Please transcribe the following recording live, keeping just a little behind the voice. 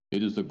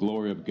It is the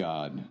glory of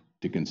God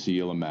to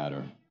conceal a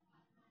matter.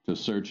 To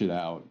search it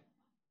out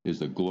is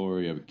the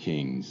glory of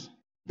kings.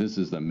 This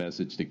is the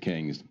Message to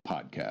Kings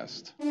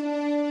podcast.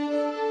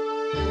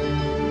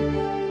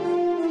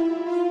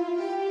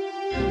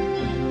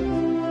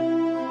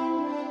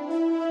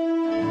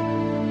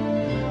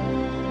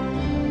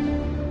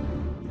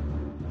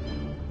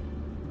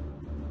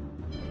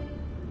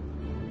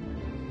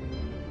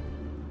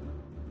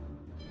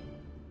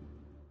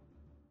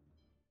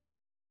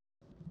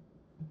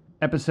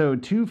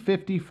 Episode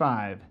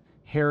 255,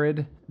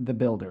 Herod the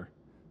Builder.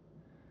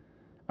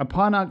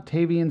 Upon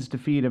Octavian's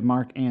defeat of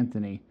Mark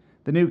Antony,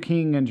 the new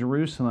king in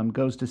Jerusalem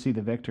goes to see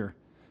the victor.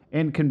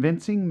 In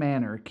convincing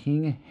manner,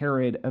 King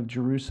Herod of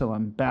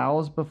Jerusalem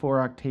bows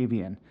before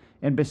Octavian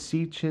and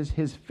beseeches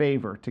his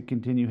favor to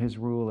continue his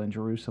rule in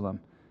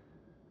Jerusalem.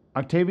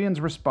 Octavian's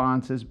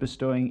response is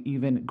bestowing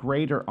even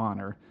greater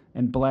honor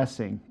and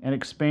blessing and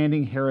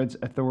expanding Herod's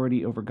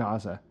authority over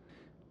Gaza.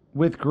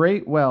 With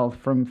great wealth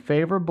from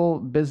favorable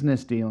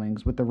business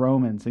dealings with the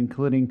Romans,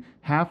 including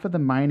half of the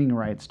mining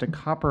rights to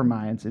copper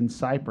mines in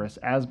Cyprus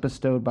as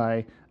bestowed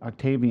by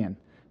Octavian,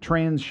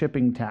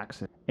 trans-shipping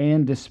taxes,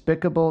 and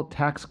despicable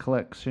tax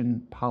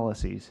collection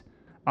policies.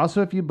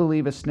 Also, if you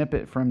believe a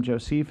snippet from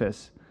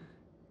Josephus,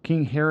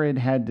 King Herod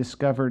had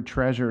discovered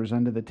treasures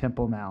under the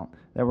Temple Mount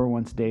that were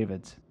once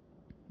David's.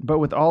 But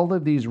with all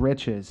of these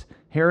riches,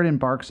 Herod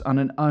embarks on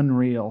an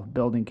unreal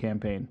building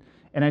campaign.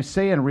 And I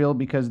say unreal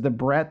because the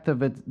breadth of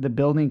the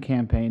building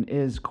campaign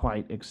is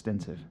quite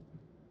extensive.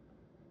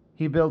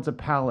 He builds a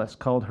palace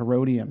called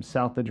Herodium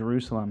south of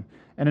Jerusalem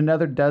and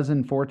another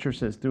dozen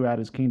fortresses throughout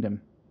his kingdom.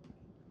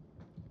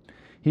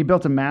 He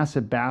built a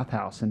massive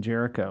bathhouse in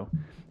Jericho.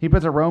 He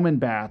puts a Roman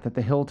bath at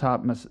the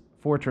hilltop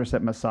fortress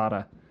at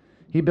Masada.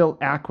 He built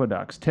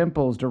aqueducts,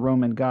 temples to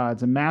Roman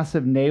gods, a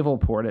massive naval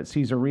port at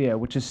Caesarea,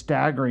 which is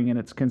staggering in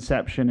its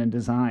conception and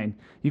design.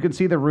 You can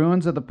see the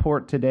ruins of the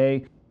port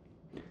today.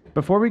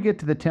 Before we get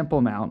to the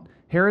Temple Mount,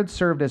 Herod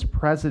served as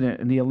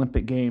president in the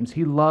Olympic Games.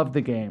 He loved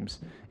the Games,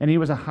 and he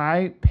was a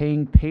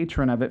high-paying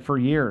patron of it for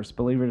years,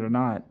 believe it or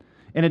not.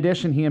 In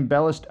addition, he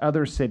embellished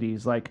other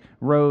cities like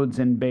Rhodes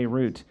and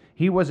Beirut.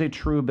 He was a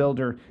true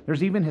builder.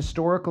 There's even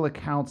historical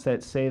accounts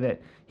that say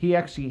that he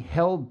actually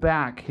held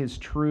back his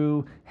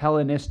true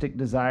Hellenistic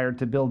desire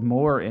to build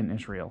more in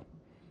Israel.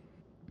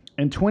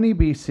 In 20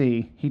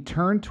 BC, he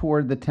turned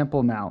toward the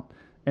Temple Mount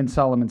and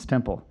Solomon's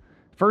Temple.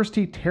 First,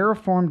 he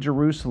terraformed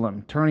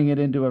Jerusalem, turning it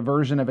into a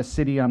version of a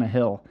city on a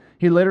hill.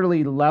 He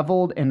literally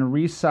leveled and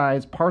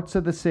resized parts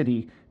of the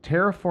city,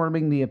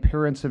 terraforming the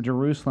appearance of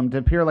Jerusalem to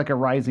appear like a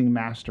rising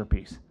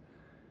masterpiece.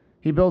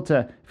 He built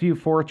a few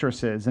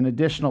fortresses and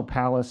additional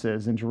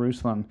palaces in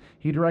Jerusalem.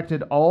 He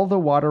directed all the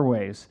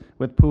waterways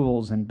with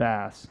pools and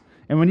baths.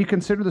 And when you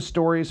consider the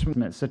stories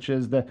from it, such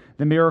as the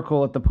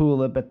miracle at the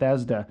pool at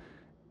Bethesda,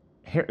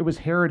 it was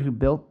Herod who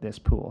built this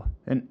pool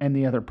and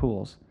the other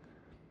pools.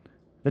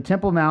 The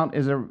Temple Mount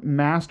is a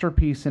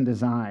masterpiece in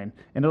design,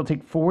 and it'll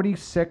take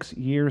 46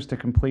 years to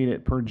complete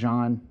it per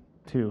John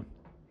 2.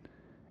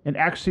 It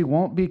actually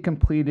won't be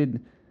completed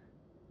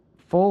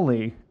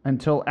fully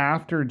until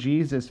after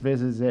Jesus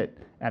visits it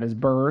at his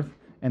birth,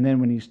 and then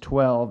when he's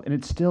 12, and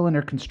it's still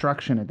under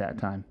construction at that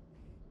time.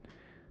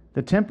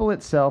 The temple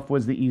itself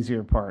was the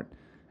easier part.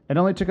 It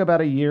only took about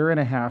a year and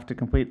a half to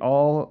complete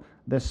all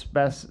the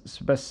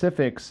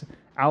specifics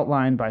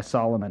outlined by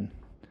Solomon.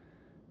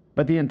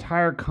 But the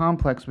entire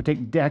complex would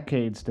take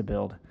decades to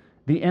build.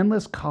 The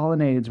endless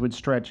colonnades would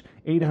stretch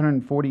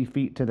 840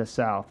 feet to the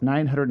south,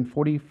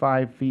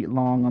 945 feet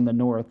long on the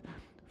north,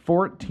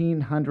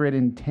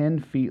 1,410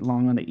 feet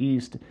long on the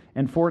east,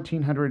 and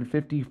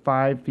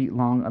 1,455 feet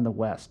long on the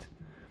west.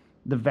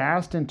 The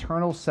vast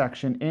internal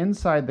section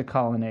inside the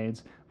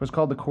colonnades was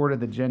called the Court of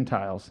the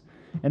Gentiles,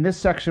 and this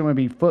section would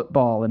be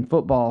football and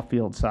football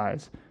field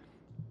size.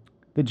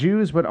 The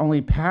Jews would only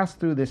pass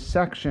through this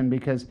section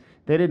because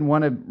they didn't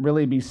want to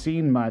really be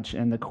seen much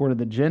in the Court of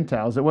the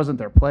Gentiles. It wasn't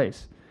their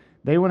place.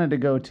 They wanted to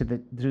go to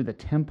the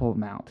Temple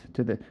Mount,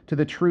 to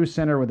the true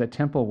center where the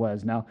temple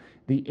was. Now,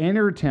 the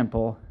inner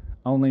temple,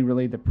 only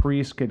really the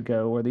priests could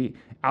go, or the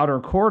outer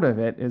court of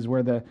it is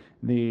where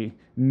the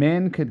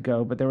men could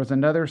go, but there was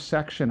another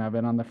section of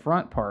it on the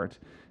front part,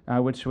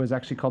 which was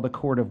actually called the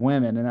Court of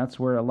Women, and that's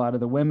where a lot of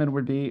the women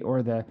would be, or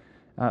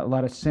a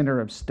lot of center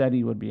of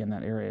study would be in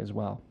that area as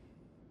well.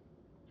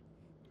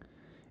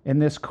 In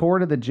this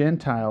Court of the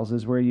Gentiles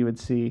is where you would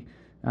see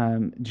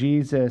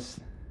Jesus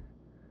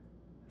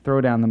throw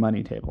down the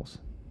money tables.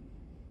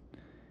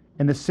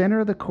 In the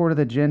center of the Court of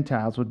the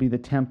Gentiles would be the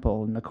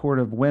temple and the Court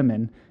of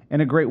Women and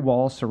a great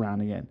wall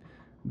surrounding it.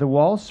 The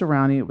wall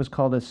surrounding it was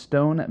called a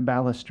stone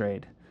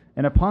balustrade.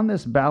 And upon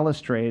this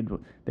balustrade,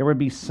 there would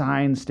be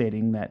signs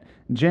stating that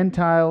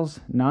Gentiles,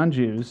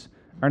 non-Jews,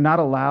 are not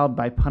allowed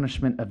by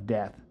punishment of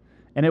death.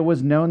 And it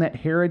was known that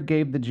Herod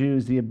gave the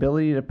Jews the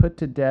ability to put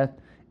to death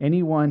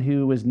anyone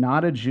who was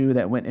not a Jew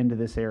that went into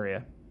this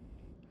area.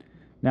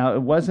 Now,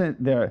 it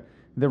wasn't the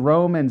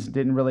Romans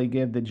didn't really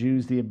give the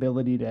Jews the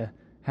ability to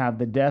have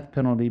the death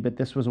penalty, but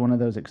this was one of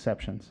those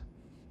exceptions.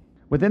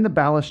 Within the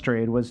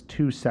balustrade was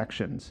two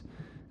sections.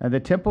 The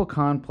temple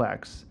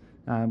complex,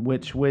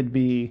 which would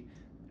be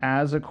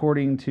as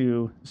according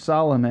to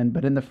Solomon,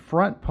 but in the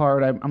front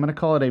part, I'm going to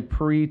call it a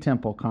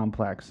pre-temple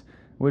complex,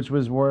 which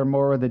was where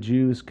more of the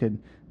Jews could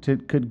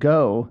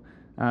go,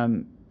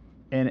 and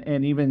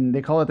even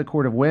they call it the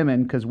court of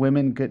women because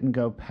women couldn't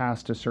go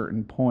past a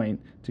certain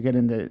point to get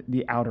into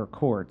the outer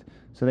court,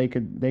 so they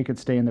could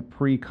stay in the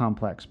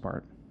pre-complex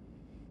part.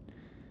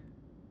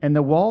 In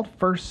the walled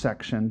first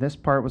section, this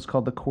part was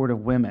called the court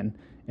of women,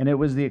 and it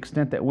was the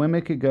extent that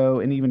women could go,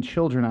 and even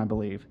children, I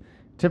believe.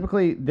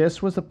 Typically,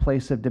 this was a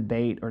place of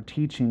debate or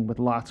teaching with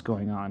lots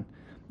going on.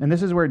 And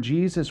this is where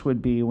Jesus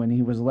would be when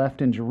he was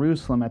left in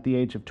Jerusalem at the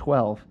age of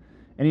 12,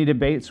 and he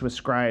debates with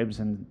scribes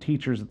and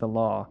teachers of the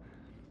law.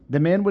 The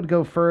men would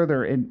go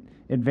further,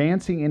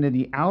 advancing into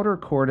the outer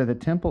court of the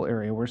temple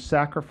area where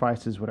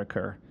sacrifices would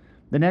occur.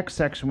 The next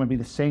section would be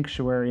the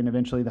sanctuary and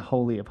eventually the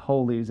Holy of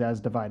Holies as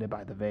divided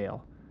by the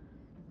veil.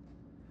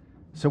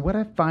 So what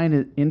I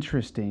find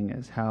interesting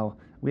is how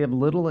we have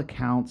little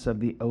accounts of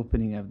the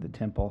opening of the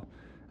temple.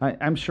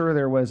 I'm sure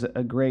there was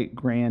a great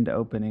grand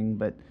opening,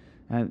 but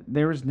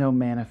there was no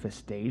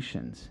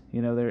manifestations.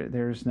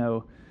 There was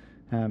no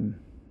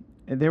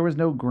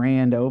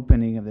grand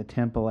opening of the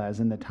temple as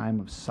in the time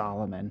of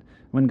Solomon,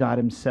 when God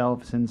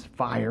himself sends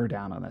fire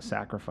down on the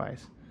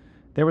sacrifice.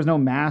 There was no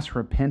mass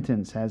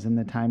repentance as in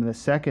the time of the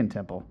second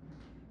temple.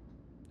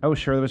 Oh,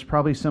 sure, there was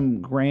probably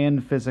some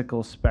grand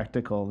physical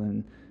spectacle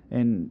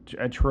and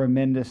a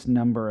tremendous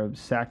number of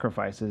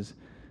sacrifices,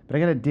 but I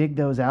got to dig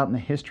those out in the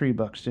history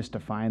books just to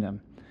find them.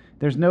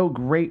 There's no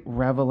great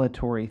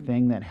revelatory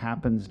thing that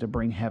happens to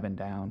bring heaven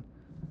down.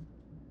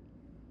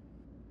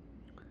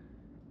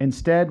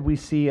 Instead, we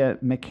see a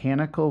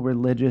mechanical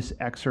religious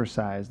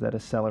exercise that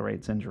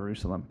accelerates in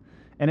Jerusalem.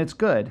 And it's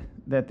good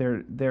that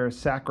their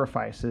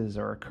sacrifices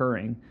are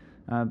occurring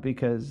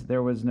because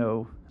there was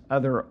no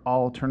other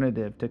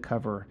alternative to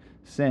cover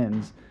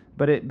sins.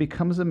 But it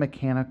becomes a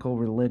mechanical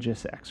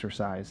religious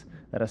exercise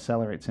that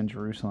accelerates in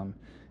Jerusalem.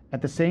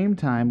 At the same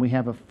time, we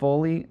have a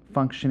fully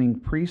functioning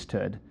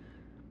priesthood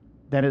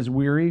that is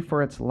weary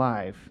for its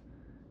life,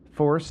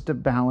 forced to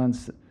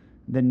balance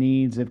the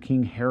needs of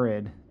King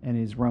Herod and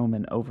his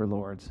Roman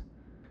overlords.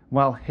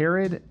 While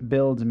Herod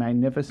builds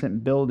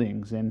magnificent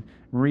buildings and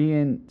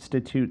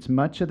reinstitutes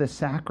much of the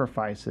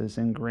sacrifices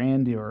and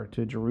grandeur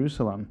to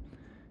Jerusalem,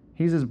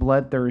 he's as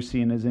bloodthirsty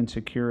and as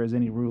insecure as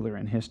any ruler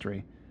in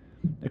history.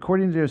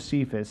 According to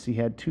Josephus, he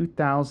had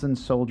 2,000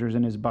 soldiers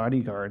in his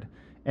bodyguard,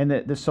 and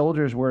the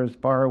soldiers were as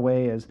far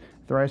away as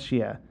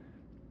Thracia,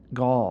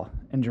 Gaul,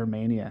 and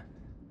Germania.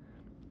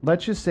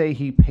 Let's just say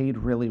he paid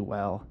really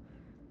well,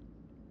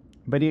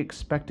 but he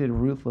expected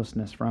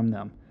ruthlessness from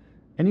them.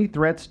 Any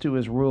threats to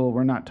his rule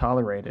were not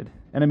tolerated.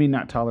 And I mean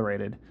not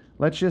tolerated.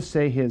 Let's just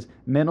say his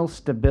mental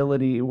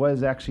stability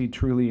was actually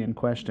truly in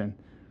question.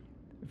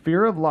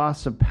 Fear of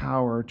loss of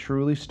power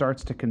truly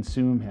starts to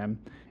consume him,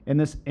 and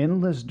this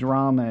endless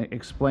drama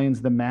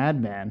explains the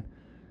madman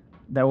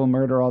that will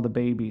murder all the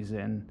babies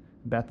in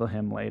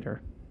Bethlehem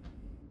later.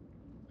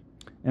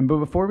 But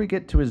before we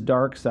get to his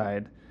dark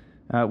side,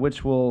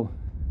 which we'll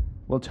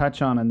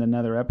touch on in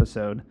another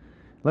episode,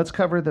 let's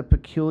cover the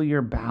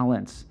peculiar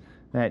balance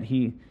that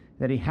he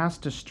has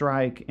to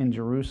strike in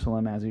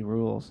Jerusalem as he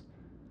rules.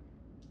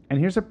 And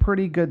here's a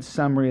pretty good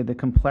summary of the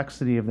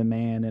complexity of the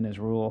man and his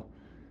rule.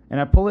 And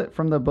I pull it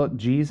from the book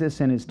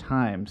Jesus and His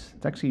Times.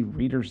 It's actually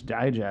Reader's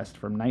Digest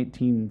from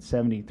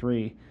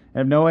 1973. I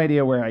have no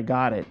idea where I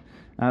got it,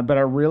 but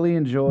I really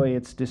enjoy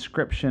its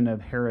description of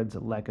Herod's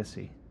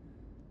legacy.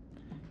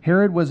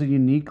 Herod was a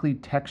uniquely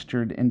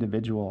textured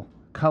individual,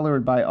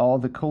 colored by all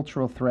the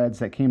cultural threads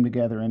that came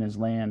together in his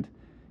land.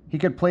 He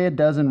could play a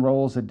dozen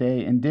roles a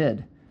day and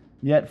did.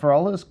 Yet for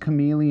all his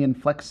chameleon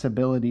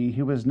flexibility,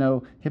 he was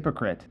no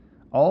hypocrite.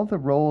 All the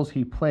roles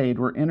he played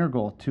were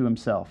integral to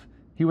himself.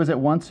 He was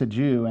at once a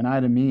Jew, an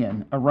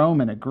Idumean, a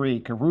Roman, a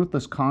Greek, a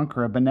ruthless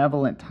conqueror, a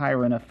benevolent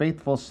tyrant, a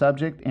faithful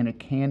subject, and a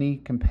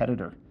canny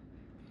competitor.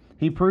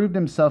 He proved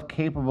himself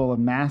capable of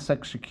mass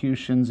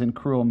executions and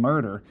cruel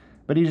murder,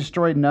 but he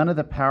destroyed none of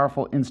the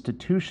powerful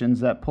institutions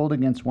that pulled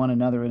against one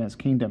another in his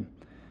kingdom.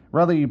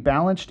 Rather, he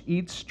balanced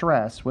each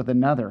stress with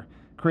another,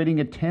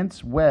 creating a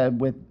tense web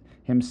with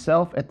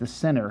himself at the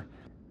center,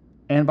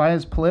 and by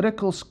his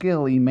political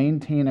skill he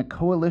maintained a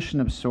coalition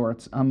of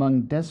sorts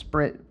among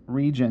desperate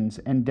regions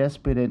and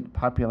desperate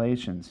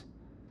populations.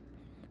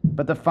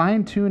 But the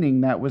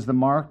fine-tuning that was the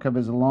mark of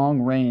his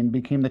long reign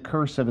became the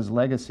curse of his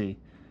legacy.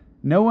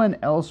 No one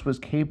else was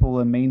capable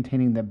of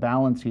maintaining the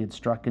balance he had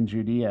struck in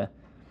Judea.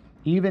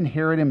 Even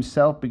Herod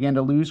himself began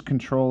to lose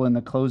control in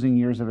the closing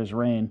years of his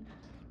reign,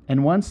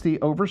 and once the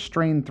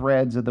overstrained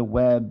threads of the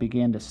web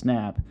began to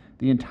snap,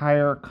 the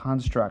entire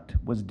construct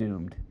was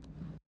doomed.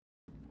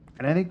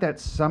 And I think that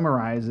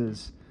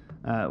summarizes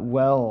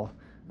well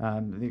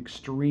the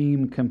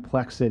extreme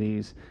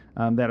complexities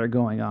that are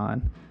going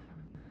on.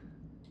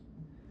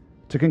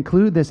 To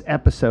conclude this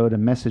episode of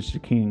Message to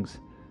Kings,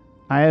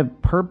 I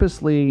have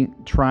purposely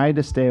tried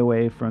to stay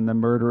away from the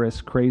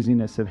murderous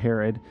craziness of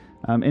Herod.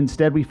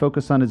 Instead, we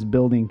focus on his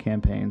building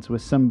campaigns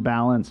with some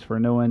balance for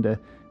no one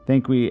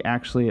think we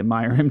actually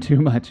admire him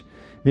too much.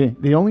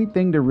 The only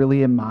thing to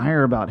really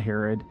admire about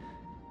Herod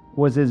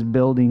was his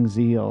building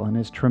zeal and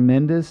his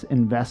tremendous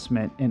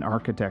investment in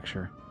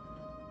architecture.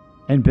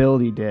 And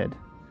build he did.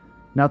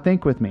 Now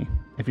think with me.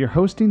 If you're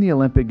hosting the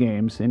Olympic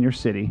Games in your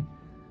city,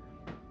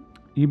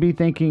 you'd be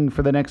thinking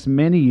for the next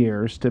many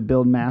years to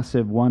build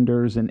massive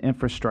wonders and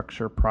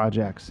infrastructure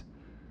projects.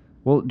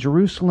 Well,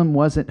 Jerusalem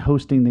wasn't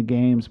hosting the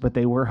games, but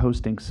they were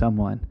hosting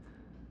someone.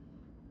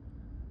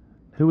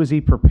 Who was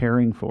he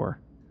preparing for?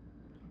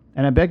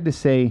 And I beg to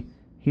say,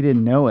 he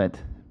didn't know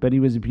it, but he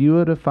was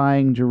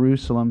beautifying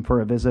Jerusalem for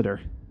a visitor.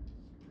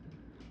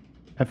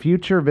 A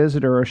future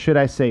visitor, or should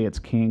I say its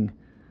king.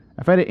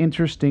 I find it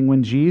interesting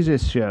when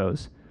Jesus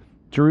shows,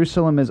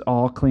 Jerusalem is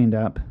all cleaned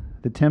up.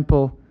 The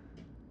temple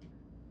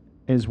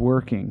is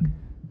working,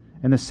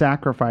 and the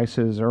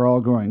sacrifices are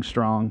all growing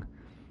strong.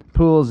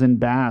 Pools and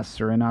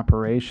baths are in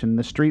operation.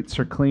 The streets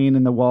are clean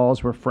and the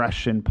walls were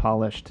fresh and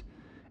polished.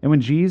 And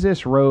when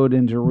Jesus rode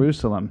in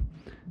Jerusalem,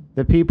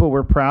 the people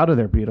were proud of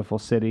their beautiful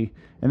city,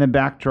 and the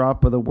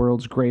backdrop of the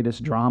world's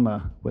greatest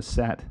drama was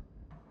set.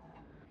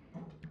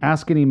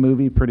 Ask any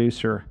movie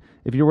producer.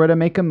 If you were to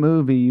make a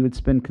movie, you would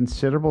spend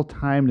considerable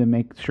time to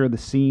make sure the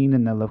scene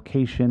and the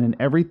location and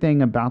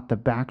everything about the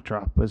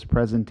backdrop was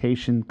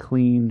presentation,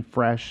 clean,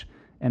 fresh,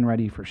 and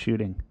ready for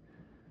shooting.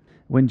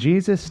 When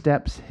Jesus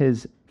steps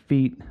his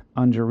feet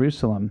on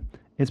Jerusalem,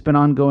 it's been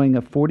ongoing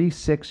a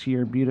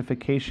 46-year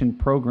beautification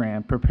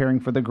program preparing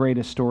for the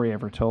greatest story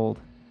ever told.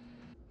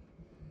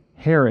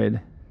 Herod,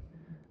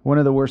 one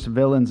of the worst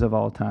villains of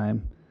all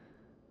time,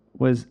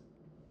 was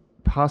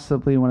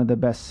possibly one of the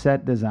best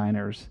set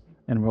designers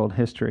in world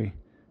history.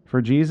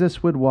 For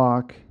Jesus would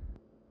walk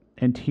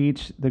and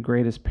teach the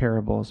greatest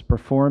parables,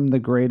 perform the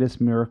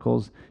greatest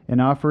miracles, and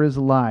offer his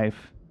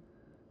life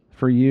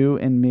for you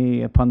and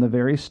me upon the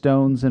very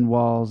stones and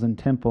walls and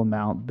Temple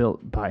Mount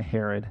built by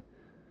Herod.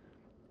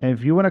 And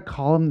if you want to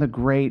call him the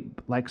great,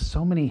 like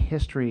so many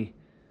history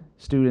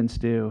students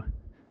do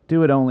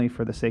it only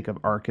for the sake of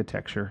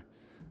architecture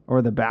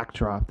or the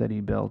backdrop that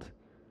he built.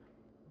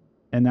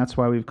 And that's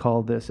why we've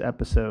called this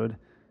episode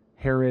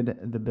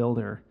Herod the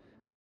Builder.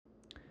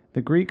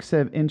 The Greeks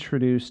have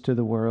introduced to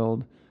the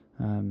world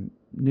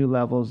new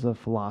levels of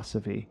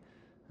philosophy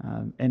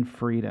and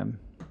freedom.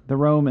 The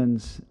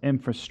Romans,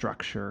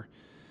 infrastructure,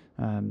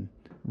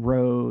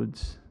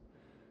 roads.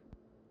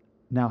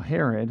 Now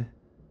Herod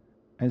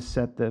has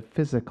set the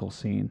physical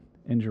scene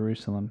in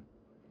Jerusalem.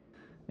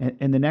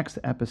 In the next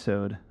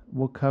episode,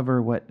 we'll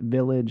cover what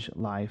village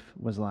life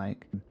was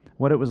like,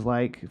 what it was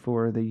like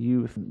for the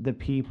youth, the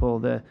people,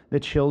 the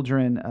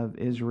children of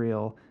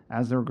Israel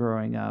as they're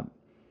growing up,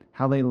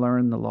 how they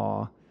learn the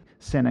law,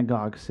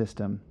 synagogue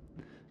system,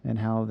 and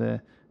how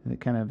the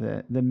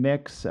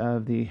mix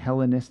of the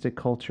Hellenistic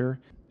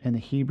culture and the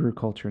Hebrew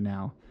culture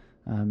now,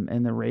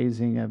 and the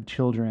raising of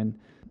children,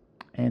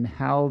 and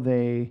how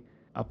they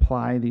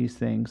apply these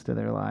things to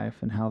their life,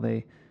 and how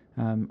they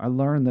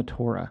learn the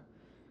Torah.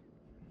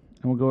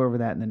 And we'll go over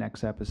that in the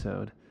next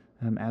episode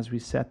as we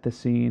set the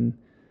scene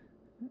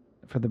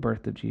for the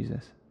birth of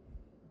Jesus.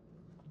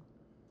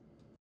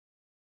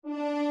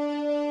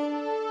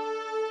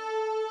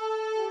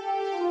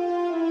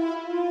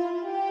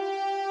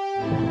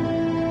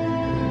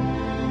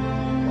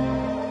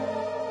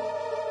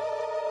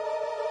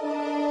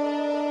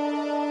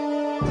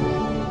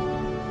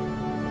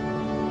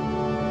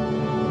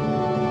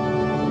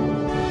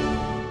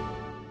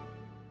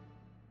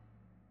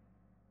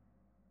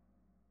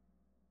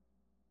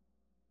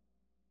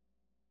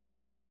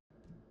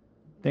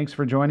 Thanks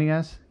for joining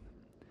us.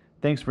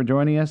 Thanks for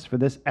joining us for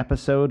this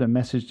episode of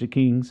Message to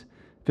Kings.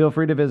 Feel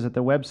free to visit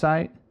the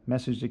website,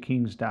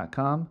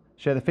 messagetokings.com.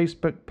 Share the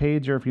Facebook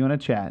page, or if you want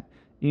to chat,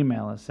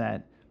 email us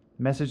at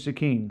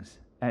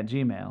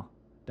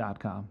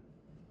messagetokings@gmail.com.